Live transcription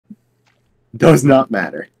Does not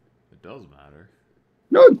matter. It does matter.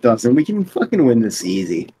 No, it doesn't. We can fucking win this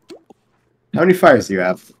easy. How many fires do you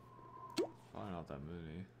have? Probably not that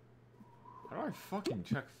many. How do I fucking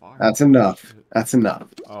check fire? That's Holy enough. shit. That's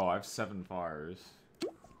enough. Oh, I have 7 fires.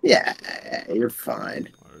 Yeah, you're fine.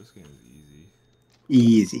 Oh, this game is easy.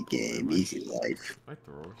 Easy Wait, game, easy life. my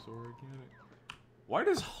thrower sword again? Why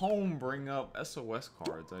does home bring up SOS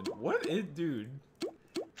cards? What it, dude?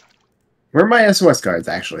 Where are my SOS cards,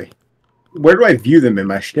 actually? Where do I view them in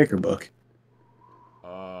my sticker book?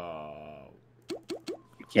 Uh,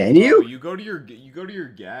 Can bro, you? you go to your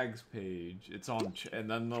gags page. It's on, and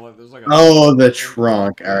then there's like a Oh, the in,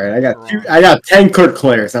 trunk. All in right, the I got two. trunk. I got 10 Cook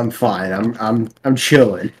Clairs. I'm fine. I'm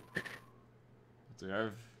chilling. So I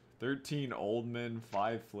have 13 old men,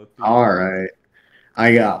 5 All flippy. right.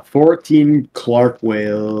 I got 14 Clark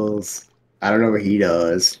Whales. I don't know what he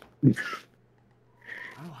does.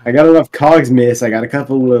 I don't I have. got enough Cogs Miss. I got a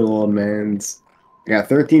couple of little old mans. I got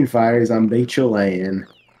 13 fires. I'm big Chilean.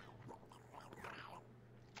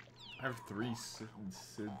 I have 3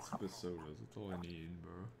 Sid's Basodas. That's all I need,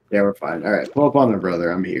 bro. Yeah, we're fine. All right, pull up on the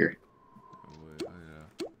brother. I'm here. Oh, wait, oh yeah.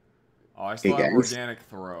 Oh, I Hey still have guys. organic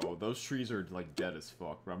throw. Those trees are like dead as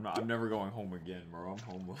fuck, but I'm never going home again, bro. I'm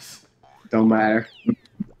homeless. Don't matter.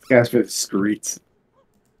 This guy's for the streets.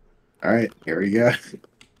 All right, here we go.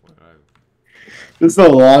 What I This is the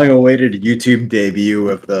long-awaited YouTube debut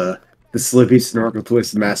of the Slippy Snorkel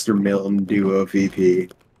Twist Master Milton duo VP.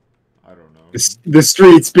 I don't know. The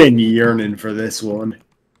streets been yearning for this one.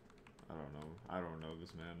 I don't know. I don't know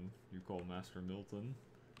this man. You call Master Milton?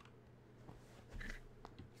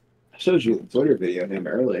 I showed you the Twitter video of him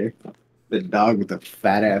earlier. The dog with the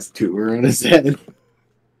fat ass tumor on his head.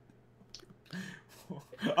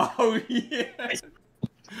 Oh yeah.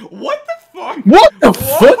 What the fuck? What the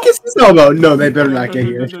fuck Whoa! is this all about? No, they better No, not no, get no,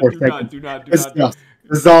 here no, in no, 4 do not, seconds. do not, do This is not, do. us.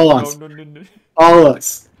 This is all No, us. no, no, no. All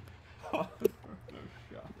us. Oh, no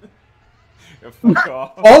shot. Yeah, fuck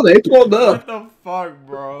off. Oh, they pulled What up. the fuck,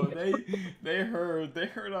 bro? They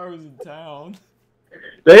heard I was in town.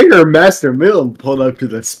 They heard Master Milton pulled up to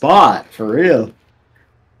the spot. For real.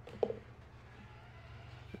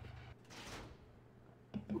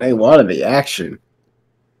 They wanted the action.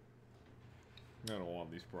 I don't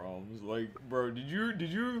want these problems. Like, bro, did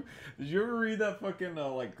you ever read that fucking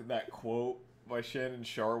like that quote by Shannon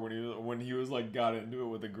Sharp when he was like got into it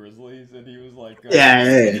with the Grizzlies and he was like Yeah,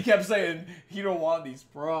 yeah, and yeah. he kept saying he don't want these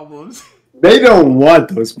problems. They don't want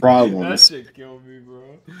those That problems. shit killed me,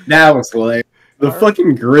 bro. That was hilarious. The I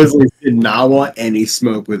fucking Grizzlies did not want any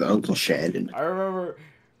smoke with Uncle Shannon. I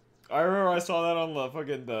remember I saw that on the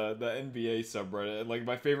fucking the NBA subreddit, and like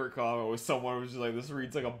my favorite comment was someone was just like, "This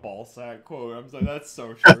reads like a ball sack quote." I'm just like, "That's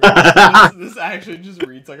so true." This actually just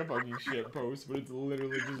reads like a fucking shit post, but it's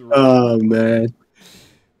literally just real. Oh man.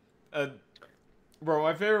 And bro,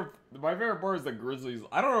 my favorite part is the Grizzlies.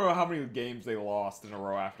 I don't know how many games they lost in a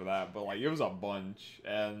row after that, but like it was a bunch.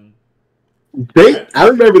 I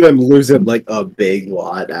remember them losing like a big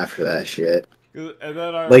lot after that shit. And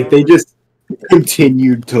then I Like they remember, just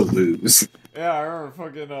continued to lose. yeah, I remember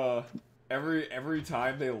fucking every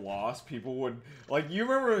time they lost, people would like. You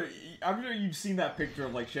remember? I'm sure you've seen that picture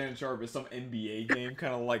of like Shannon Sharp at some NBA game,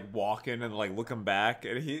 kind of like walking and like looking back,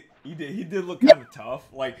 and he did look Yeah, kind of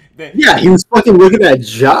tough. Like they, yeah, he was fucking looking at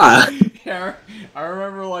Ja. yeah, I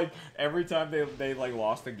remember like every time they like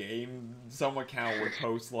lost a game, some account would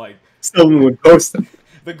post like Someone would post them.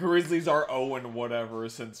 the Grizzlies are 0 and whatever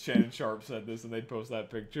since Shannon Sharp said this, and they'd post that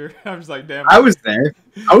picture. I'm just like, damn. I was there.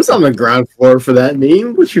 I was on the ground floor for that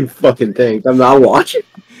meme. What you fucking think? I'm not watching.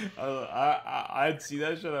 I'd see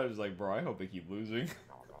that shit. I was like, bro, I hope they keep losing.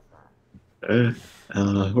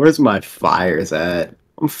 Where's my fires at?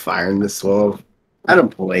 I'm firing this wall. I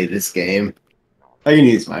don't play this game. I can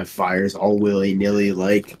use my fires all willy nilly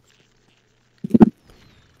like.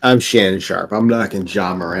 I'm Shannon Sharp. I'm knocking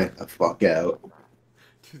John Morant the fuck out.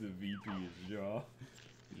 To the VP is Jaw.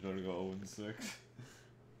 He's about to go 0 and 6.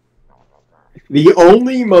 The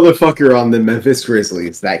only motherfucker on the Memphis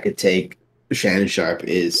Grizzlies that could take Shannon Sharp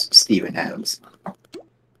is Steven Adams.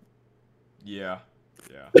 Yeah,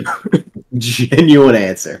 yeah. Genuine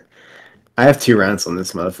answer. I have 2 rounds on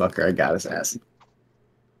this motherfucker. I got his ass.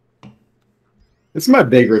 This is my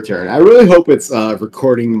big return. I really hope it's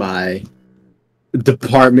recording my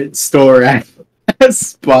department store at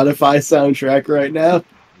Spotify soundtrack right now.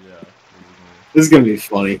 Yeah. This is gonna be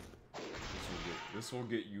funny. This will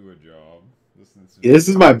get you a job. This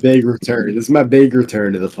is my big return. This is my big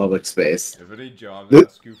return to the public space. If any jobs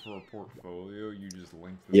ask you for a portfolio, you just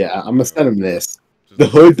link the Yeah, I'm gonna video. send him this. Just The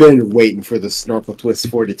hood been waiting for the Snorkel Twist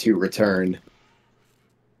 42 return.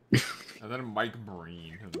 And And then Mike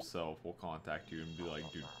Breen himself will contact you and be like,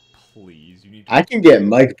 dude, please, you need to... I can get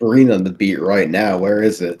Mike Breen on the beat right now. Where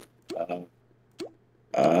is it? What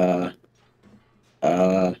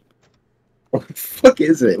the fuck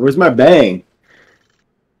is it? Where's my bang?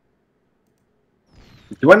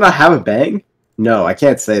 Do I not have a bang? No, I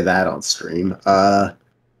can't say that on stream. There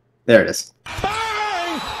it is.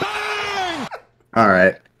 Bang! Bang!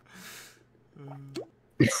 Alright.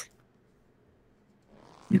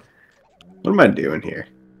 What am I doing here?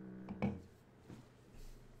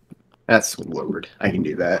 That's lowered. I can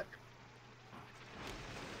do that.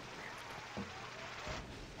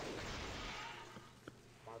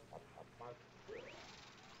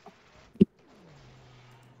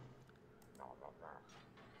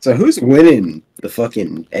 So who's winning the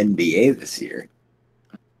fucking NBA this year?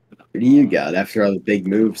 What do you got after all the big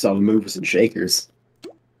moves, all the movers and shakers?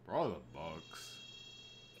 Probably the Bucks.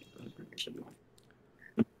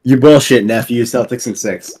 You bullshit, nephew. Celtics in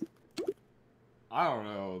 6. I don't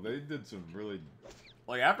know. They did some really...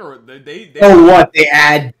 Like, after... They oh, what? They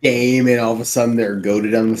add Dame and all of a sudden they're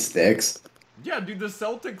goated on the sticks? Yeah, dude, the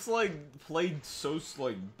Celtics, like, played so,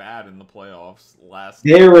 like, bad in the playoffs last...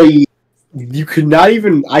 You could not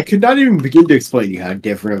even... I could not even begin to explain to you how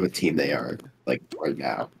different of a team they are, like, right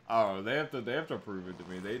now. Oh, they have to prove it to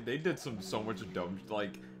me. They did so much dumb...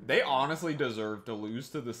 Like, they honestly deserve to lose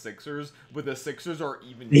to the Sixers, but the Sixers are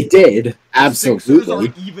even... They did. Absolutely. Sixers are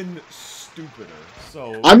even stupider,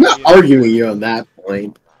 so... I'm not arguing you on that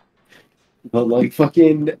point. But, like,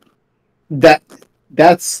 fucking...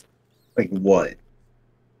 That's... Like, what?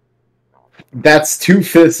 That's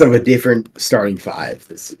 2/5 of a different starting 5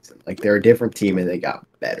 this season. Like, they're a different team and they got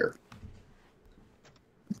better.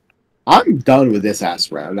 I'm done with this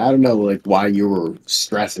ass round. I don't know, like, why you were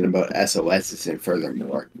stressing about SOSs and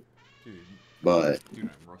furthermore. Dude, but... Dude,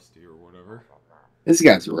 I'm rusty or whatever. This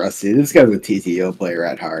guy's rusty. This guy's a TTO player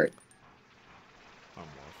at heart. I'm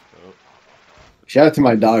washed up. Shout out to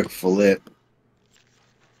my dog, Philip.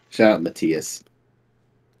 Shout out Matthias.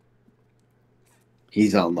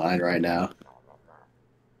 He's online right now.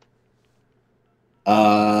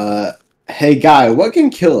 Hey guy, what can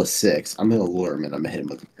kill a 6? I'm gonna lure him and I'm gonna hit him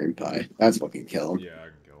with a cream pie. That's what can kill him. Yeah, I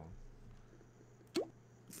can kill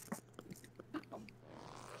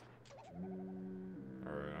him.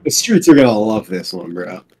 Alright, The streets are gonna love this one,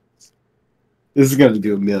 bro. This is gonna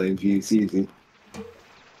do 1 million views easy.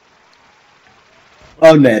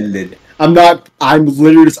 Unedited. I'm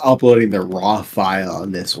literally just uploading the raw file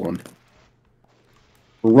on this one.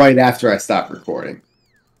 Right after I stop recording.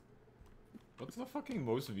 What's the fucking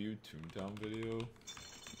most viewed Toontown video?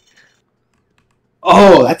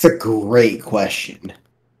 Oh, that's a great question.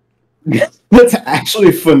 That's actually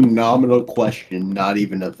a phenomenal question. Not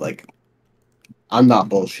even of like, I'm not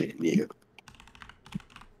bullshitting you.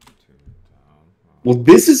 Well,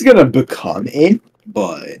 this is gonna become it,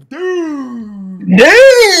 but dude.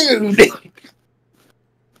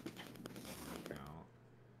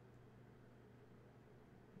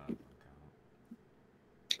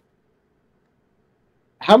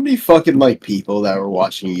 How many fucking, like, people that were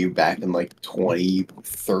watching you back in, like,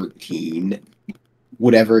 2013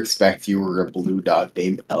 would ever expect you were a blue dog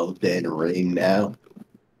named Elden Ring now?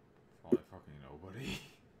 Probably fucking nobody.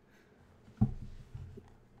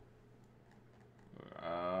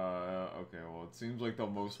 Okay, well, it seems like the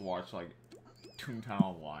most watched, like, Toontown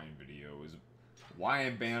Online video is why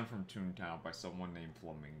I'm banned from Toontown by someone named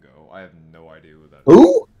Flamingo. I have no idea who that is.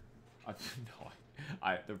 Who? I have no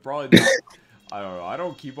they're probably not... I don't know. I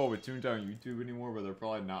don't keep up with Toontown YouTube anymore, but they're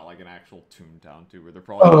probably not like an actual Toontown tuber. They're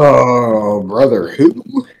probably brother,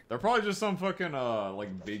 who? They're probably just some fucking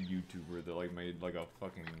like big YouTuber that like made like a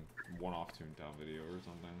fucking one-off Toontown video or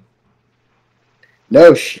something.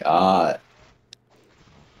 No shot.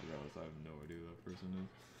 I have no idea who that person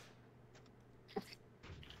is.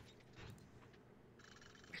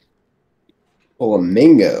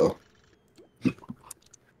 Flamingo.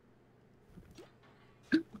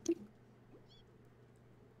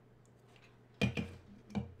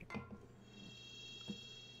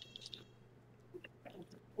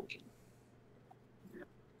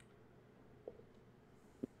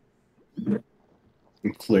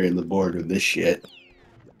 I'm clearing the board with this shit.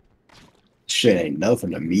 Shit ain't nothing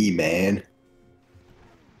to me, man.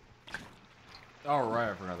 Alright,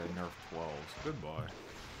 I forgot they nerfed 12s. Goodbye.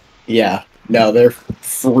 Yeah. No, they're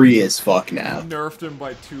free as fuck now. Nerfed him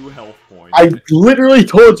by 2 health points. I literally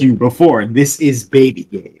told you before, this is baby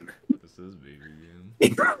game. This is baby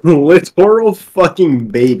game. Literal fucking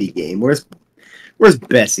baby game. Where's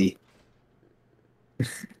Bessie?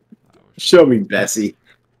 Show me Bessie.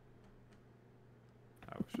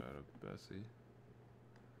 I wish I had a Bessie.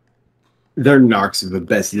 They're narcs, but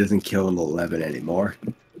Bessie doesn't kill an 11 anymore.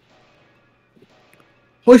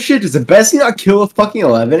 Holy shit, does a Bessie not kill a fucking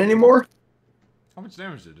 11 anymore? How much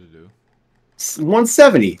damage did it do?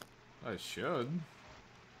 170. I should.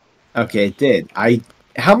 Okay, it did.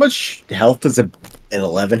 How much health does an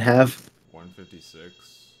 11 have? 156.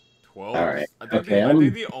 12. Alright. I think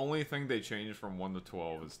the only thing they changed from 1 to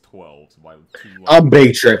 12 is 12 by 2 levels. I'm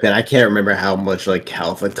big tripping. I can't remember how much like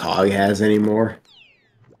health a cog has anymore.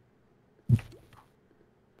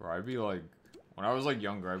 Bro, I'd be like, when I was like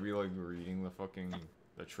younger, I'd be like reading the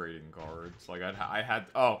trading cards. Like I had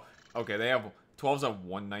oh, okay, they have 12's at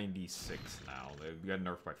 196 now. They got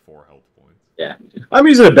nerfed by 4 health points. Yeah. I'm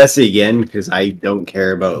using a Bessie again because I don't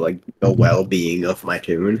care about like the well-being of my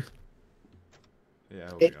toon. Yeah,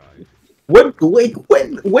 okay.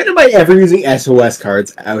 When am I ever using SOS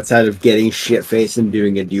cards outside of getting shit-faced and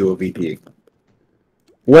doing a duo VP?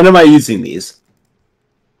 When am I using these?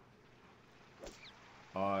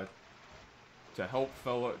 To help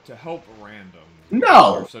random.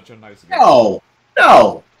 No! You're such a nice guy. No!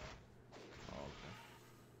 No! Oh,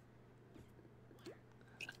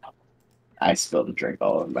 okay. I spilled a drink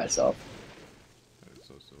all over myself. That is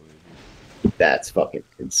so silly. That's fucking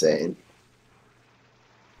insane.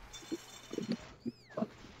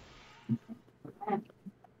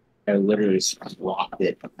 I literally swapped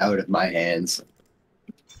it out of my hands.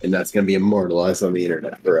 And that's gonna be immortalized on the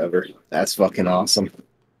internet forever. That's fucking awesome.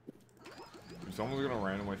 Someone's gonna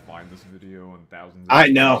randomly find this video and thousands of I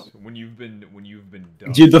know. when you've been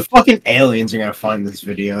done. Dude, the fucking aliens are gonna find this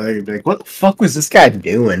video. They're gonna be like, what the fuck was this guy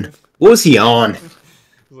doing? What was he on?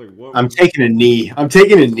 Like, I'm taking a knee. I'm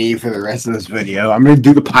taking a knee for the rest of this video. I'm gonna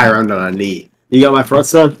do the pie round on a knee. You got my front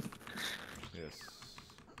son? Yes.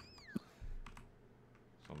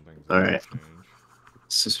 Something's Alright. change.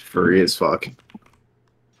 This is free as fuck.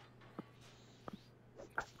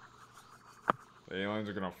 The aliens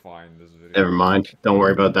are gonna find this video. Never mind. Don't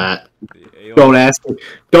worry about that. Don't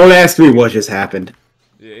Don't ask me what just happened.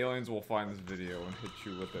 The aliens will find this video and hit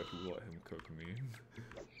you with that "Who let him cook me?"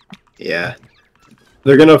 Yeah.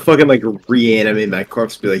 They're gonna fucking like reanimate my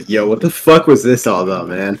corpse and be like, yo, what the fuck was this all about,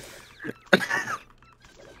 man?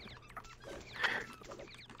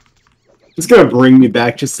 It's gonna bring me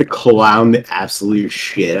back just to clown the absolute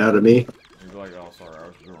shit out of me. He's like, oh, sorry, I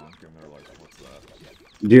was drunk. And they're like, what's that?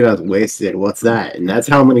 Dude, I was wasted. What's that? And that's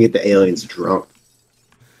how I'm gonna get the aliens drunk.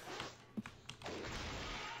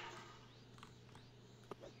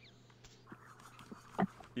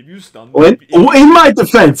 If you stun Well, in my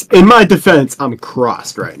defense, I'm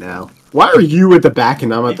crossed right now. Why are you at the back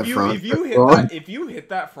and I'm at the front? If you hit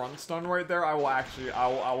that front stun right there, I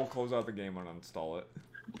will close out the game and uninstall it.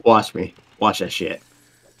 Watch me. Watch that shit.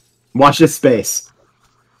 Watch this space.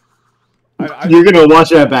 You're gonna watch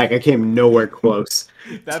that back. I came nowhere close.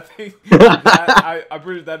 That thing. I'm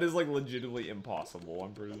pretty. That is like legitimately impossible.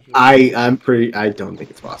 I'm pretty sure. I don't think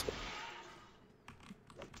it's possible.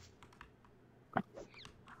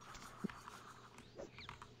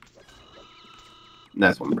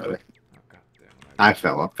 That's one, brother. Oh, God damn it. I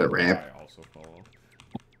fell off the ramp. I also fell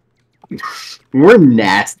off. We're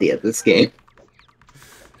nasty at this game.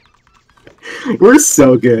 We're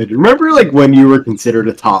so good. Remember, like, when you were considered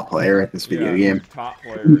a top player at this video game? Top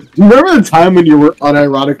player. Remember the time when you were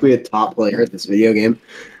unironically a top player at this video game?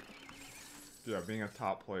 Yeah, being a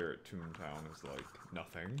top player at Toontown is like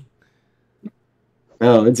nothing.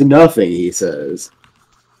 Oh, it's nothing, he says.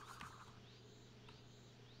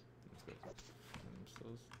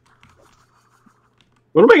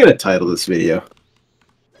 What am I gonna title this video?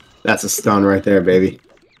 That's a stun right there, baby.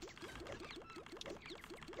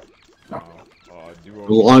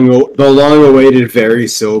 The long-awaited, very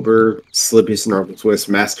sober, Slippy Snorkel Twist,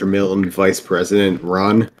 Master Milton, Vice President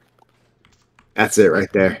run. That's it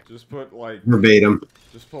right there. Just put like verbatim.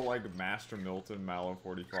 Just put like Master Milton,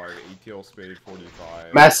 mallow45, ATL Spade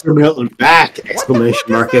 45. Master Milton back!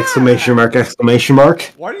 Exclamation mark! Exclamation mark! Exclamation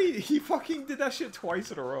mark! Why did he fucking did that shit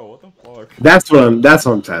twice in a row? What the fuck? That's what I'm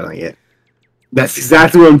titling it. That's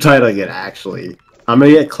exactly what I'm titling it. Actually, I'm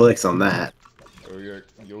gonna get clicks on that.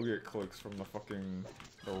 You'll get clicks from the fucking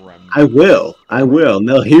remnant. I will. And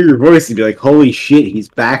they'll hear your voice and be like, "Holy shit, he's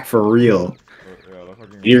back for real."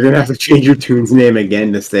 You're gonna have to change your tune's name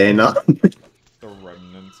again to stand up. The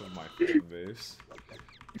remnants of my fan base.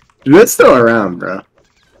 Dude, that's still around, bro.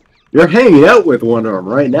 You're hanging out with one of them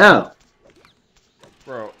right now.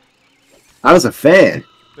 Bro. I was a fan.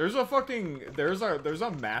 There's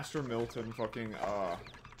a Master Milton fucking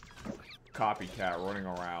copycat running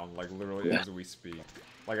around like literally as we speak.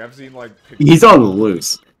 Like I've seen like pictures. He's on the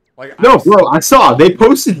loose. Like, No, bro, I saw they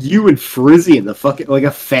posted you and Frizzy in the fucking like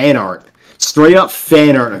a fan art, straight up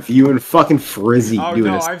fan art of you and fucking Frizzy Oh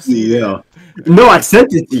doing no, a I've seen CEO. it. No, I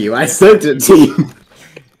sent it to you. I sent it to you.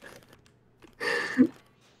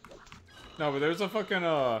 No, but there's a fucking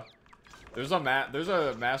there's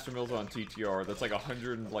a Master Mills on TTR that's like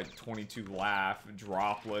 122 laugh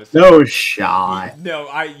dropless. No shot. No,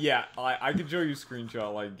 I can show you a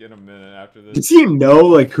screenshot like in a minute after this. Does he know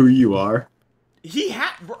like who you are? He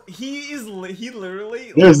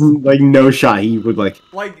literally There's like no shot he would like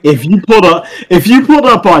like if you pulled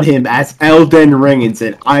up on him as Elden Ring and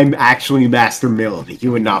said I'm actually Master Mill, he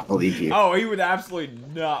would not believe you. Oh, he would absolutely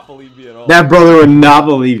not believe me at all. That brother would not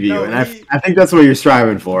believe you, No, and I think that's what you're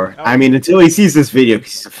striving for. I mean, until he sees this video,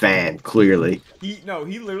 he's a fan. Clearly, he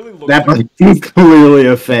literally looks that like he's clearly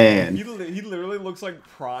a fan. he literally looks like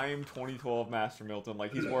prime 2012 Master Milton.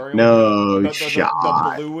 Like he's wearing No the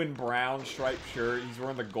shot. blue and brown striped shirt. He's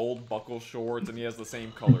wearing the gold buckle shorts, and he has the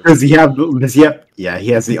same color. Does he have? Yeah,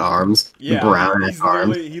 he has the arms. Yeah, the brown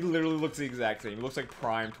arms. He literally looks the exact same. He looks like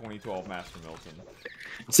prime 2012 Master Milton.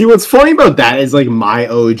 See, what's funny about that is like my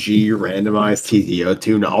OG randomized TTO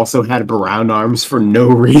tune also had brown arms for no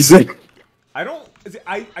reason.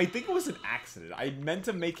 I think it was an accident. I meant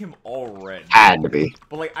to make him all red. Had to be.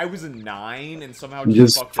 But like I was a 9 and somehow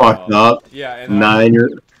just fucked up. Yeah, and 9.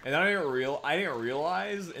 And I didn't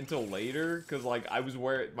realize until later because like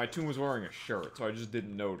my tune was wearing a shirt, so I just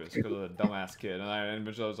didn't notice because of the dumbass kid. And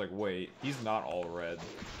eventually I was like, wait, he's not all red.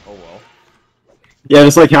 Oh well. Yeah,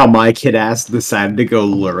 just like how my kid ass decided to go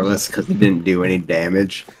lureless because it didn't do any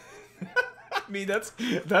damage. I mean that's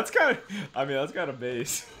kind of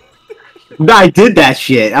base. No, I did that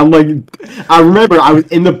shit. I'm like, I remember I was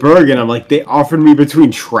in the burg and I'm like, they offered me between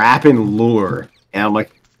trap and lure, and I'm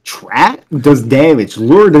like, trap does damage,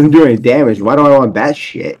 lure doesn't do any damage. Why do I want that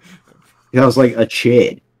shit? I was like a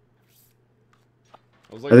kid.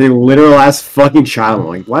 I think literal ass fucking child. I'm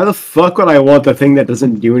like, why the fuck would I want the thing that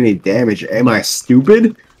doesn't do any damage? Am I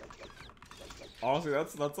stupid? Honestly,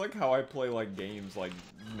 that's like how I play like games like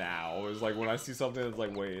now. Is like when I see something that's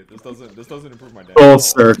like, wait, this doesn't improve my damage. Full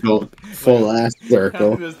circle, full ass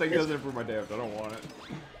circle. This thing doesn't improve my damage. I don't want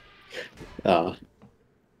it.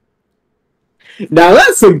 Now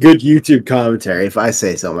that's some good YouTube commentary, if I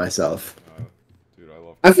say so myself. Dude,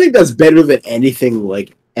 I think that's better than anything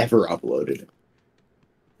like ever uploaded.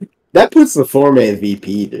 That puts the 4-man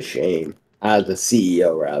VP to shame. The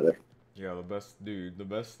CEO, rather. Yeah, the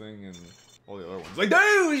best thing in all the other ones. Like, dude,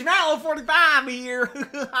 it's mallow45 here!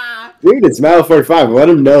 Dude, it's mallow45. Let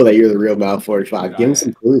him know that you're the real mallow45. Give him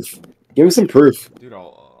some proof. Give him some proof. Dude,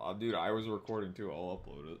 dude, I was recording too. I'll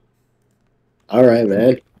upload it. Alright,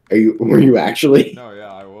 man. Were you actually? No,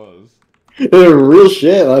 yeah, I was. Real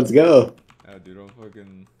shit, let's go. Yeah, dude,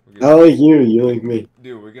 I like you, you like me.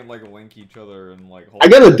 Dude, we can like link each other and like I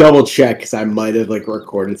gotta double check because I might have like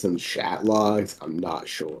recorded some chat logs. I'm not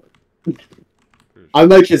sure. I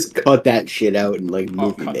might just cut that shit out and like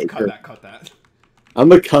Movie Maker. Cut that. I'm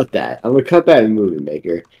gonna cut that in Movie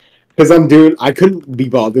Maker. Because I couldn't be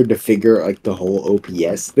bothered to figure like the whole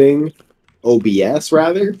OBS thing. OBS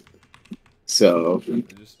rather. So I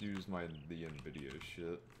just used the NVIDIA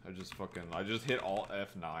shit. I just hit Alt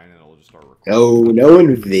F9 and it'll just start recording. No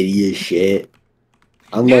NVIDIA shit.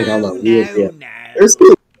 I'm like on the real shit.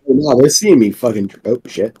 They're seeing me fucking. Oh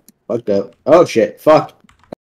shit. Fucked up. Oh shit. Fuck.